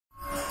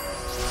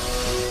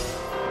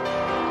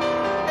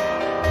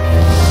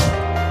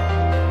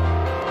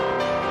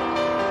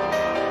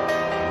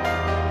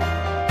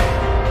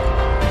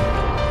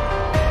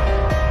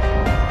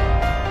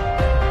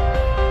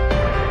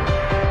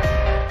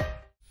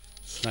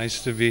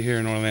Nice to be here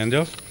in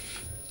Orlando.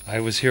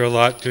 I was here a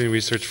lot doing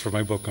research for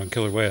my book on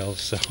killer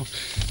whales, so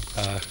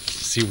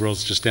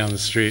SeaWorld's just down the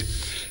street.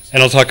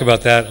 And I'll talk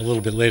about that a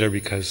little bit later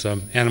because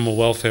animal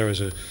welfare is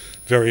a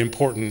very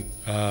important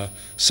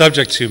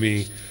subject to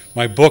me.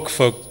 My book,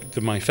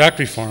 my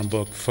factory farm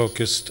book,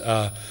 focused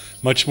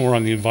much more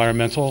on the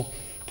environmental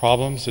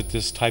problems that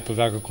this type of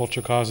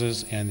agriculture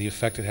causes and the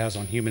effect it has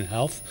on human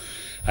health.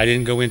 I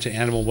didn't go into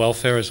animal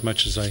welfare as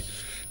much as I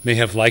may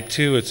have liked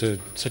to. It's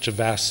such a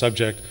vast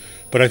subject,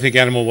 but I think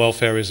animal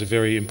welfare is a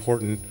very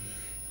important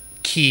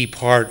key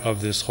part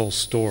of this whole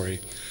story.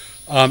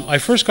 I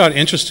first got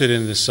interested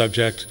in this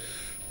subject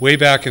way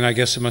back in, I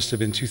guess it must have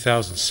been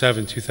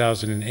 2007,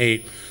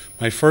 2008.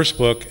 My first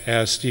book,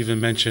 as Stephen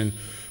mentioned,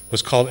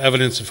 was called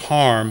Evidence of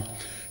Harm,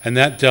 and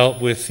that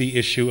dealt with the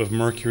issue of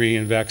mercury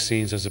in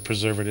vaccines as a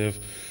preservative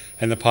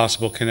and the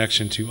possible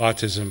connection to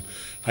autism.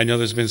 I know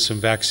there's been some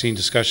vaccine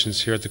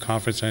discussions here at the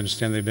conference. I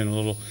understand they've been a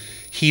little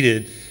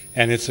heated,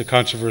 and it's a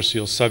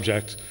controversial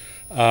subject.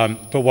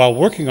 But while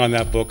working on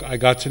that book, I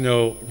got to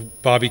know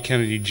Bobby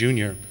Kennedy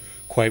Jr.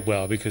 quite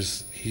well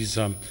because he's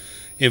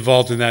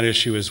involved in that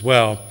issue as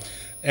well.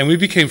 And we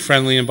became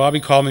friendly, and Bobby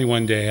called me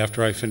one day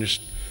after I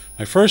finished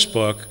my first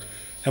book,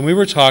 and we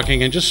were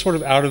talking, and just sort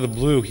of out of the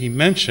blue, he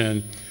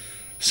mentioned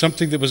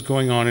something that was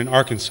going on in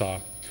Arkansas,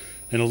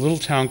 in a little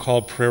town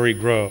called Prairie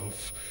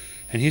Grove.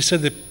 And he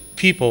said that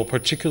people,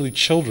 particularly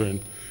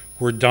children,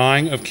 were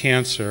dying of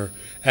cancer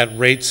at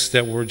rates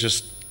that were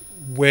just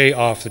way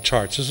off the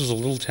charts. This was a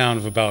little town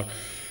of about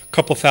a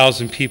couple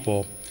thousand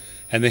people,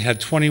 and they had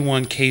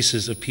 21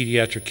 cases of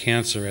pediatric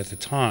cancer at the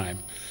time.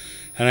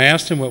 And I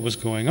asked him what was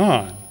going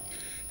on,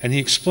 and he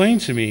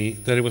explained to me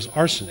that it was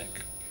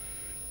arsenic.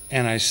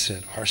 And I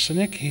said,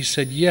 arsenic? He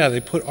said, yeah, they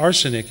put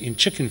arsenic in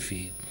chicken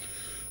feed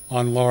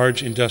on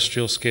large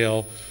industrial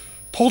scale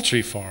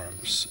poultry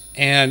farms.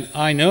 And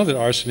I know that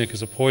arsenic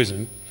is a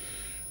poison,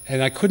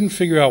 and I couldn't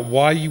figure out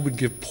why you would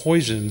give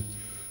poison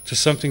to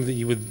something that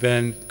you would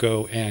then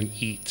go and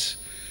eat.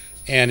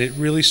 And it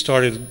really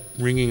started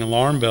ringing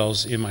alarm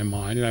bells in my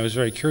mind, and I was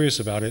very curious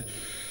about it.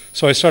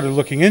 So I started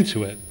looking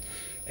into it.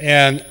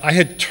 And I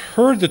had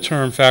heard the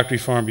term factory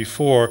farm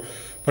before,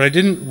 but I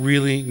didn't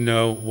really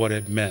know what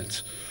it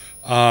meant.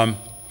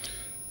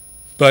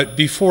 But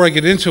before I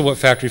get into what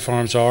factory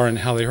farms are and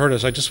how they hurt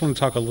us, I just want to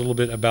talk a little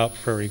bit about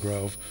Prairie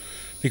Grove,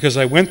 because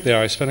I went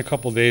there, I spent a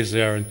couple days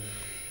there, and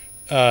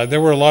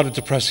there were a lot of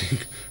depressing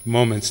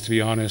moments, to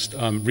be honest,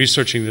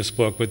 researching this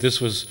book, but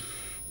this was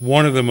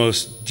one of the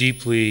most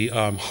deeply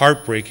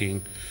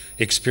heartbreaking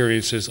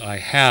experiences I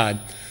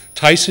had.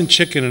 Tyson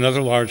Chicken and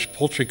other large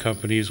poultry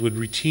companies would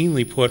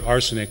routinely put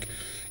arsenic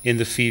in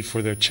the feed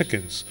for their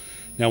chickens.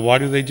 Now, why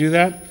do they do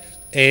that?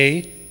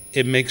 A,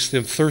 it makes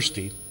them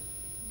thirsty,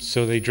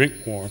 so they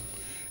drink more,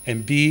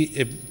 and B,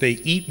 they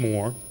eat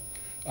more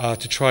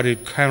to try to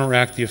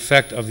counteract the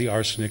effect of the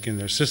arsenic in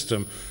their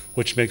system,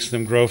 which makes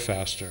them grow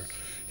faster.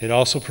 It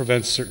also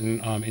prevents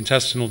certain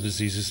intestinal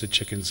diseases that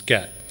chickens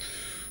get.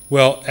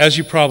 Well, as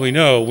you probably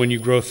know, when you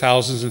grow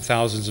thousands and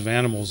thousands of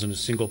animals in a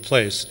single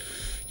place,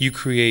 you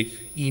create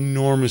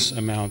enormous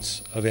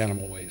amounts of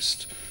animal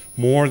waste,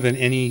 more than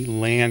any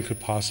land could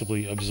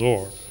possibly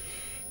absorb.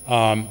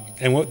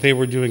 And what they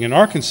were doing in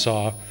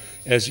Arkansas,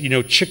 as you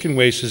know, chicken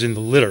waste is in the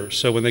litter.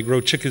 So when they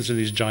grow chickens in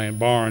these giant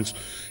barns,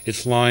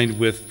 it's lined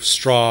with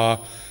straw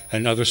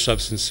and other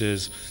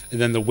substances,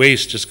 and then the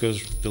waste just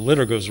goes, the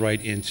litter goes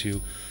right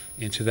into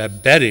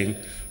that bedding,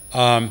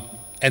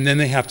 and then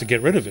they have to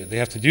get rid of it. They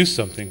have to do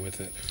something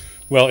with it.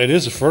 Well, it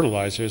is a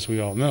fertilizer, as we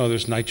all know.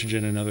 There's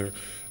nitrogen and other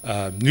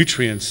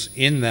nutrients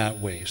in that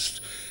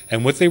waste.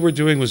 And what they were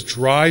doing was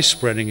dry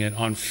spreading it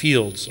on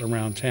fields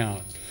around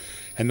town.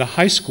 And the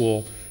high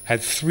school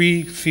had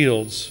 3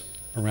 fields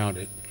around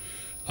it.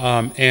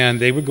 And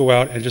they would go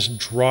out and just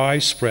dry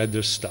spread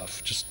this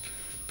stuff, just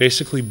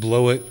basically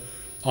blow it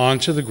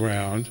onto the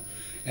ground.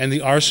 And the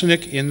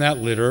arsenic in that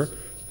litter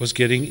was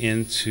getting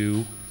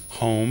into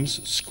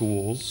homes,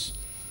 schools,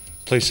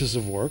 places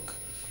of work.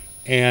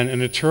 And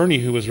an attorney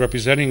who was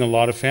representing a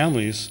lot of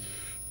families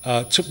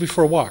took me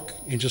for a walk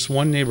in just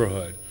one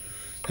neighborhood.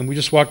 And we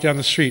just walked down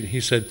the street.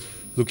 He said,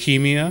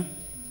 leukemia,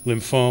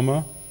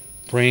 lymphoma,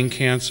 brain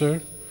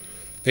cancer.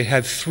 They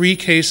had 3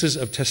 cases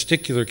of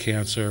testicular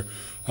cancer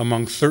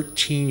among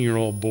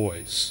 13-year-old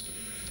boys.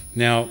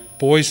 Now,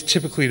 boys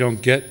typically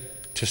don't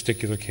get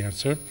testicular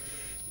cancer.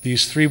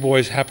 These 3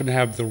 boys happen to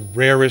have the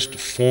rarest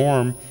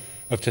form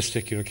of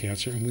testicular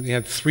cancer, and they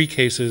had 3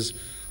 cases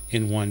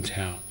in one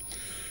town.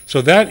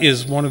 So that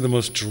is one of the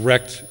most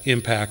direct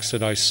impacts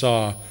that I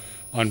saw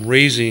on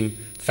raising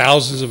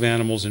thousands of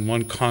animals in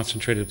one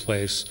concentrated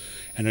place,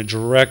 and a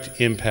direct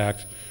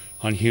impact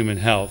on human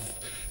health.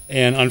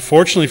 And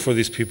unfortunately for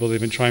these people, they've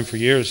been trying for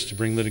years to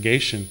bring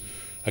litigation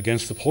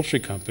against the poultry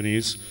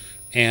companies,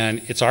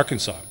 and it's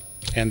Arkansas.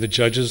 And the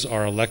judges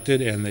are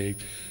elected, and they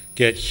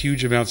get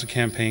huge amounts of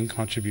campaign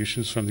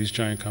contributions from these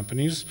giant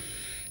companies.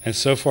 And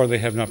so far, they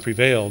have not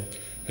prevailed,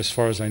 as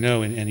far as I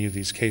know, in any of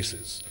these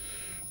cases.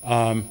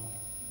 And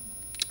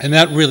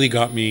that really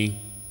got me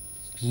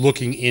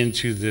looking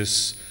into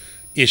this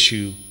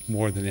issue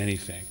more than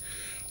anything.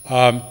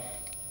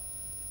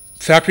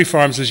 Factory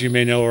farms, as you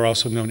may know, are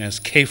also known as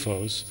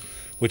CAFOs,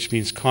 which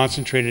means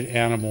concentrated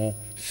animal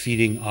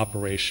feeding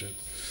operation.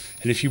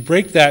 And if you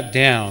break that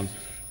down,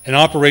 an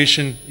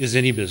operation is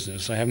any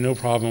business. I have no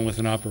problem with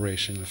an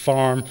operation. A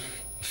farm,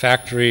 a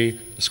factory,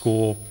 a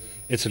school,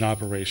 it's an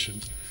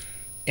operation.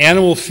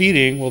 Animal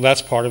feeding, well,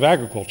 that's part of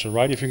agriculture,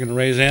 right? If you're going to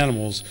raise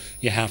animals,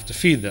 you have to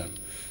feed them.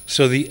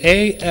 So the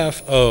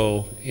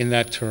AFO in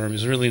that term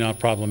is really not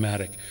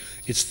problematic.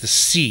 It's the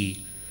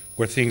C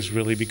where things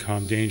really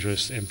become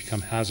dangerous and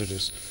become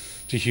hazardous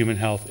to human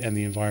health and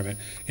the environment.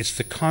 It's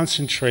the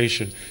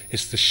concentration,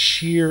 it's the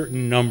sheer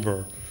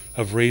number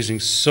of raising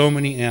so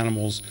many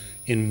animals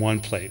in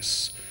one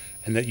place,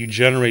 and that you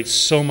generate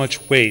so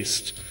much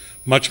waste,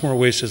 much more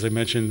waste, as I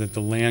mentioned, that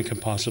the land can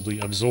possibly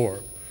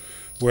absorb.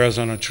 Whereas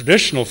on a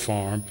traditional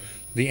farm,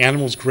 the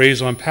animals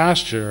graze on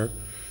pasture,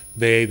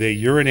 they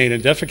urinate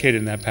and defecate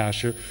in that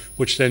pasture,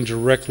 which then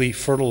directly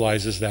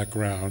fertilizes that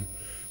ground,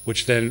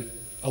 which then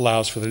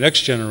allows for the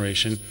next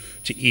generation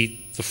to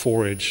eat the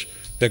forage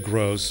that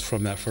grows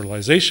from that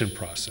fertilization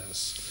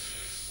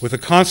process. With a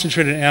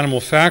concentrated animal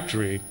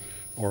factory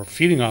or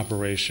feeding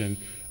operation,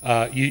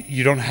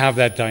 you don't have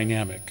that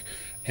dynamic.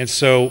 And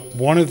so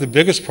one of the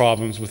biggest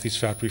problems with these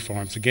factory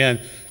farms, again,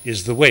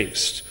 is the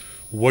waste.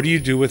 What do you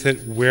do with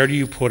it? Where do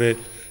you put it?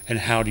 And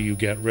how do you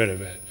get rid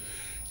of it?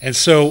 And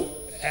so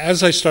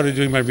as I started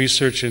doing my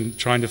research and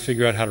trying to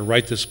figure out how to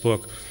write this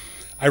book,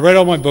 I read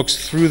all my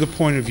books through the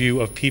point of view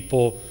of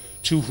people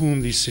to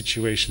whom these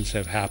situations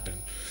have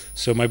happened.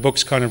 So my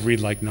books kind of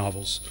read like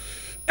novels.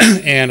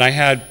 And I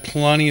had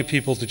plenty of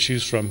people to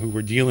choose from who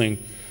were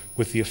dealing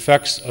with the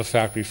effects of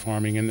factory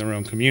farming in their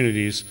own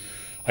communities.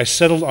 I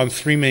settled on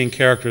three main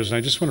characters, and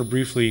I just want to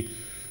briefly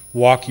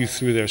walk you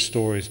through their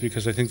stories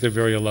because I think they're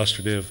very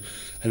illustrative,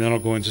 and then I'll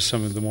go into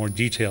some of the more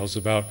details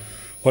about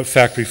what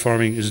factory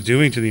farming is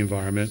doing to the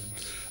environment.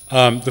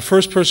 The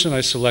first person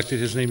I selected,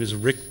 his name is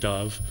Rick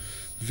Dove,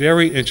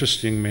 very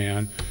interesting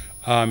man.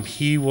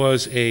 He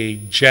was a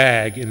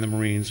JAG in the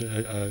Marines,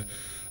 a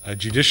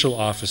judicial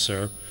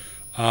officer.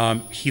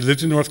 He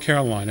lived in North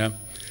Carolina.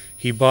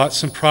 He bought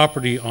some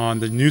property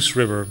on the Neuse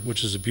River,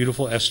 which is a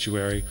beautiful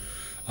estuary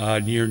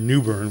near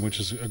New Bern, which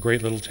is a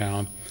great little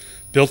town.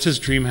 Built his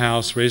dream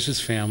house, raised his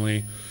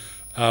family.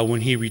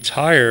 When he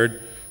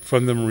retired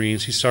from the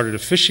Marines, he started a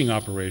fishing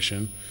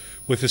operation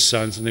with his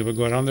sons, and they would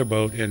go out on their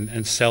boat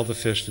and sell the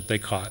fish that they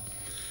caught.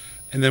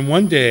 And then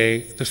one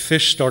day, the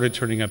fish started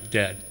turning up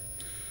dead.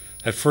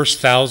 At first,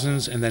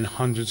 thousands and then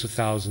hundreds of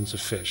thousands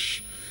of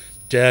fish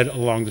dead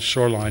along the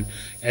shoreline,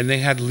 and they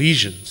had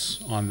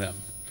lesions on them.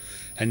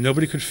 And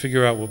nobody could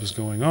figure out what was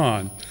going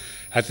on.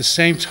 At the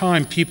same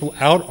time, people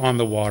out on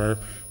the water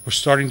were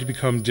starting to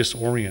become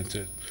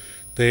disoriented.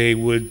 They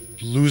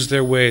would lose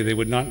their way. They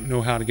would not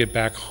know how to get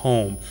back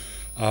home.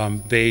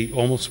 They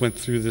almost went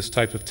through this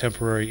type of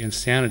temporary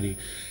insanity.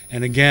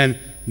 And again,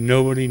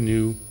 nobody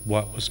knew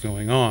what was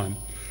going on.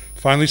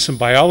 Finally, some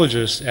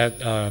biologists at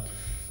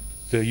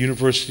the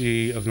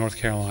University of North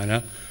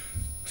Carolina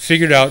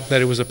figured out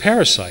that it was a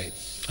parasite,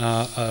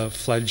 a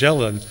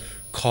flagellum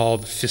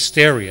called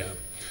Pfiesteria.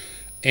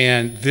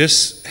 And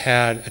this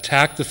had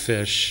attacked the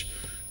fish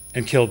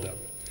and killed them.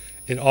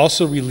 It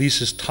also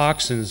releases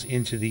toxins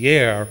into the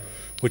air,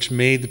 which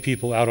made the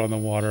people out on the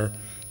water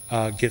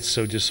get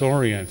so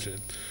disoriented.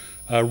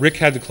 Rick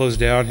had to close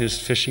down his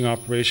fishing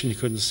operation. He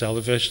couldn't sell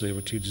the fish. They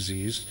were too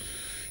diseased.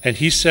 And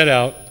he set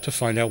out to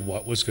find out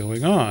what was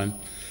going on.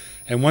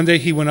 And one day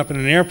he went up in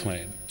an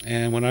airplane.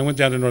 And when I went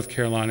down to North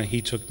Carolina,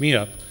 he took me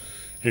up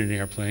in an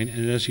airplane.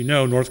 And as you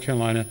know, North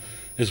Carolina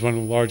is one of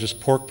the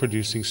largest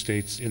pork-producing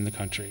states in the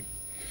country.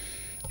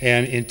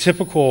 And in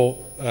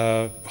typical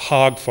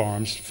hog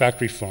farms,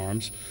 factory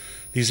farms,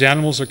 these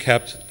animals are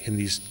kept in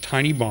these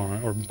tiny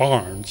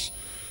barns,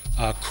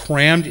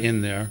 crammed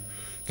in there.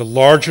 The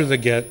larger they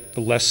get,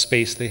 the less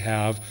space they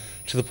have,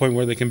 to the point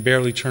where they can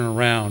barely turn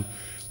around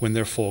when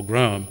they're full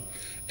grown.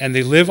 And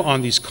they live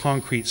on these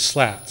concrete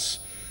slats.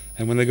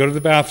 And when they go to the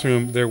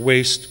bathroom, their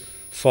waste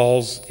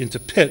falls into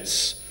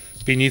pits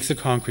beneath the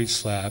concrete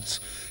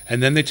slabs.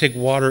 And then they take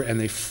water and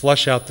they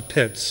flush out the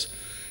pits,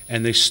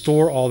 and they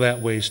store all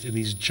that waste in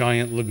these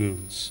giant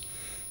lagoons.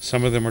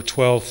 Some of them are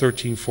 12,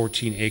 13,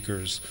 14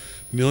 acres,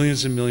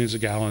 millions and millions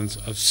of gallons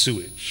of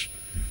sewage.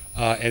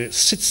 And it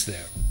sits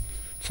there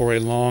for a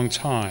long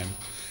time.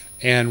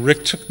 And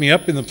Rick took me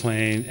up in the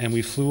plane, and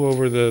we flew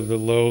over the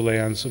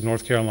lowlands of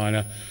North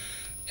Carolina.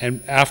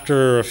 And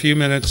after a few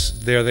minutes,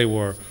 there they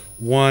were,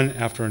 one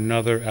after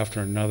another,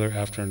 after another,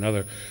 after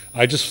another.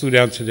 I just flew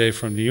down today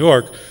from New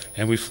York,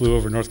 and we flew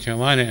over North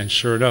Carolina, and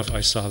sure enough,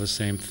 I saw the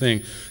same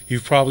thing.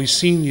 You've probably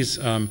seen these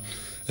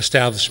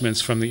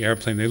establishments from the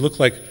airplane. They look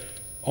like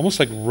almost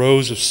like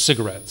rows of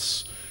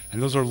cigarettes,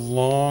 and those are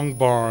long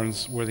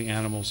barns where the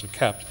animals are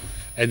kept.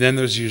 And then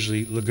there's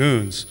usually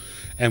lagoons.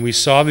 And we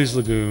saw these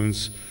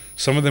lagoons.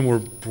 Some of them were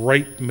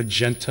bright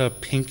magenta,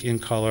 pink in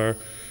color,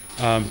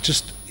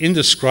 just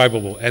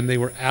indescribable, and they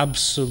were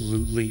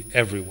absolutely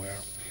everywhere.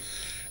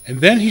 And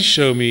then he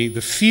showed me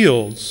the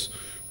fields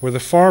where the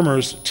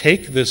farmers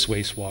take this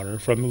wastewater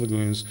from the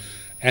lagoons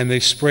and they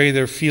spray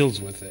their fields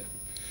with it.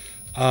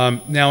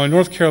 Now in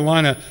North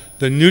Carolina,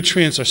 the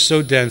nutrients are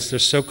so dense, they're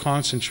so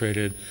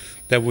concentrated,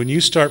 that when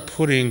you start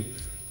putting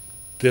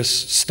this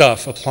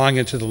stuff, applying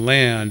it to the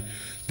land,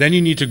 then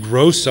you need to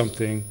grow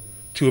something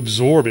to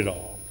absorb it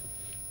all.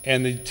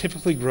 And they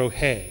typically grow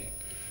hay.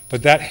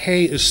 But that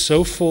hay is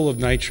so full of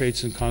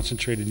nitrates and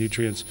concentrated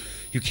nutrients,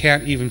 you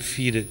can't even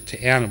feed it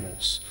to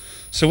animals.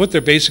 So what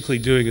they're basically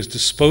doing is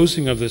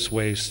disposing of this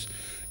waste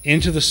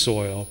into the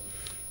soil,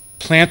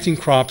 planting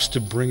crops to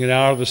bring it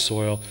out of the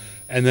soil,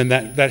 and then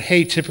that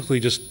hay typically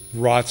just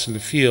rots in the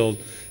field,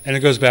 and it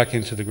goes back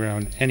into the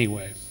ground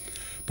anyway.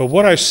 But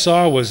what I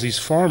saw was these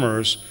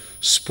farmers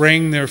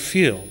spraying their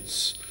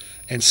fields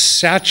and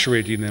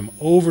saturating them,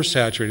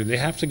 oversaturating. They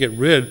have to get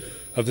rid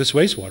of this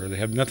wastewater. They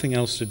have nothing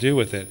else to do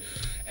with it.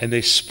 And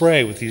they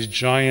spray with these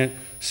giant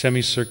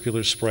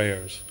semicircular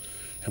sprayers.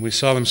 And we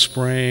saw them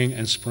spraying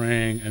and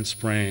spraying and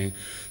spraying.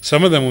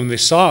 Some of them, when they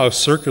saw us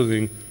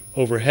circling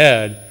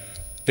overhead,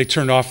 they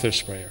turned off their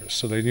sprayers,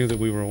 so they knew that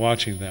we were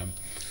watching them.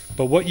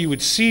 But what you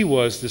would see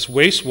was this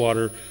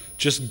wastewater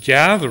just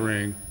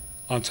gathering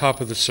on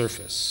top of the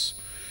surface.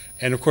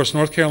 And of course,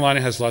 North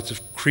Carolina has lots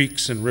of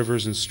creeks and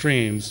rivers and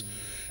streams,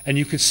 and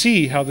you could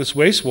see how this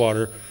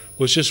wastewater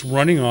was just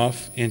running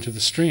off into the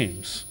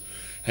streams.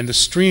 And the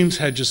streams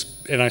had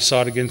just, and I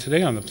saw it again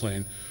today on the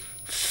plane,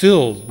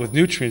 filled with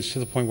nutrients to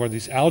the point where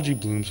these algae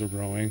blooms were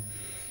growing,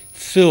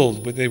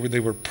 filled, but they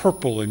were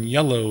purple and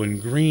yellow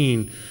and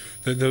green,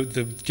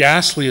 the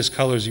ghastliest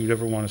colors you would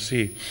ever want to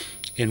see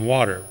in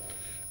water.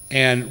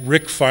 And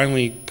Rick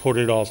finally put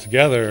it all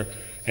together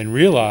and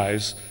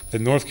realized that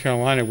North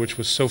Carolina, which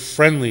was so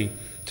friendly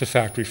to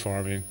factory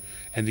farming,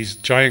 and these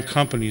giant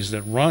companies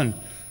that run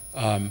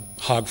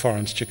hog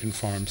farms, chicken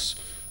farms,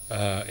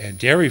 and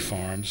dairy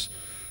farms,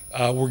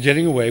 were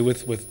getting away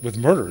with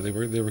murder.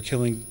 They were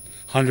killing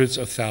hundreds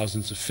of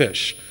thousands of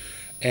fish.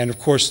 And of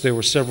course, there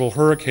were several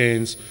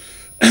hurricanes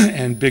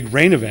and big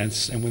rain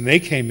events, and when they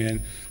came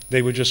in,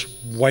 they would just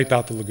wipe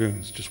out the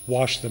lagoons, just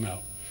wash them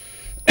out.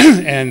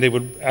 And they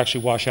would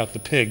actually wash out the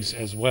pigs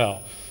as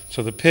well.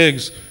 So the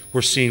pigs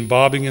were seen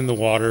bobbing in the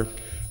water.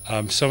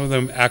 Some of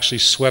them actually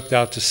swept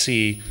out to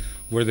sea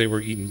where they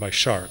were eaten by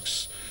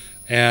sharks.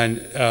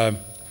 And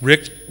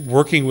Rick,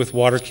 working with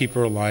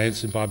Waterkeeper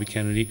Alliance and Bobby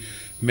Kennedy,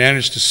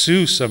 managed to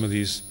sue some of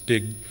these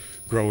big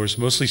growers,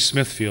 mostly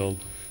Smithfield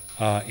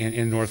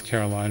in North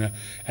Carolina,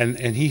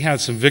 and he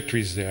had some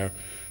victories there.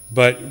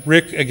 But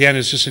Rick, again,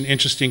 is just an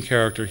interesting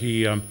character.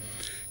 He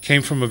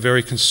came from a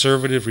very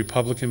conservative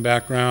Republican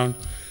background,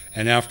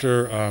 and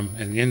after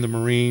and in the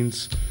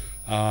Marines,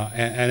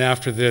 and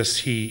after this,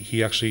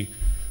 he actually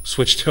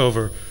switched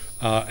over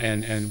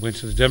and went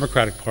to the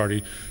Democratic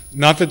Party.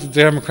 Not that the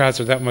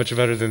Democrats are that much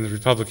better than the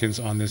Republicans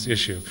on this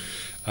issue.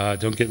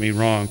 Don't get me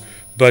wrong.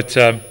 But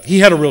he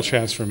had a real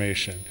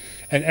transformation.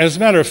 And as a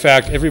matter of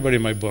fact, everybody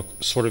in my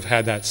book sort of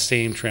had that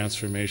same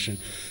transformation.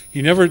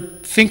 You never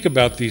think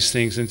about these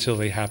things until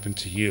they happen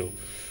to you,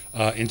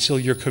 until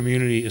your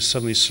community is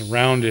suddenly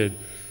surrounded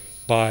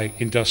by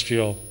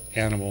industrial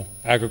animal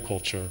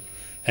agriculture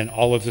and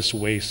all of this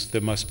waste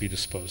that must be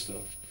disposed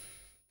of.